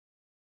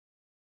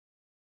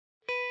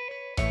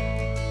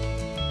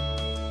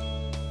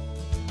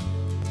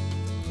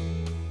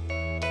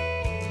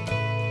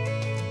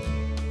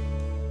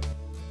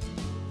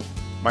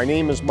My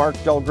name is Mark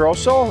Del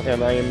Grosso,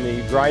 and I am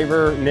the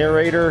driver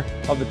narrator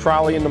of the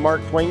Trolley in the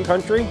Mark Twain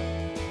Country.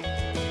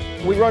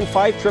 We run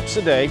 5 trips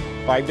a day,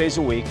 5 days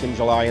a week in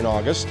July and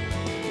August.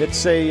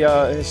 It's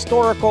a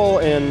historical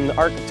and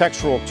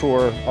architectural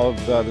tour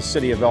of the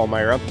city of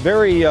Elmira,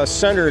 very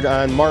centered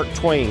on Mark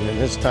Twain and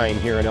his time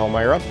here in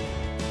Elmira.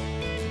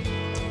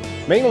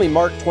 Mainly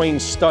Mark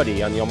Twain's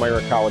study on the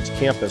Elmira College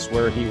campus,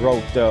 where he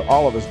wrote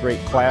all of his great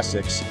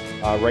classics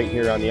right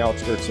here on the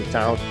outskirts of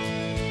town.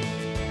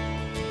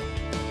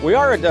 We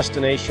are a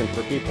destination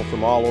for people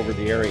from all over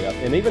the area,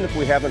 and even if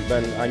we haven't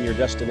been on your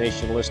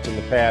destination list in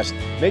the past,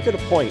 make it a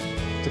point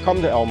to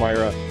come to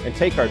Elmira and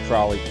take our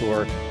trolley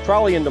tour.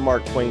 Trolley into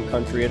Mark Twain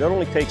Country. It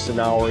only takes an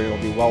hour, and it'll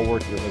be well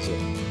worth your visit.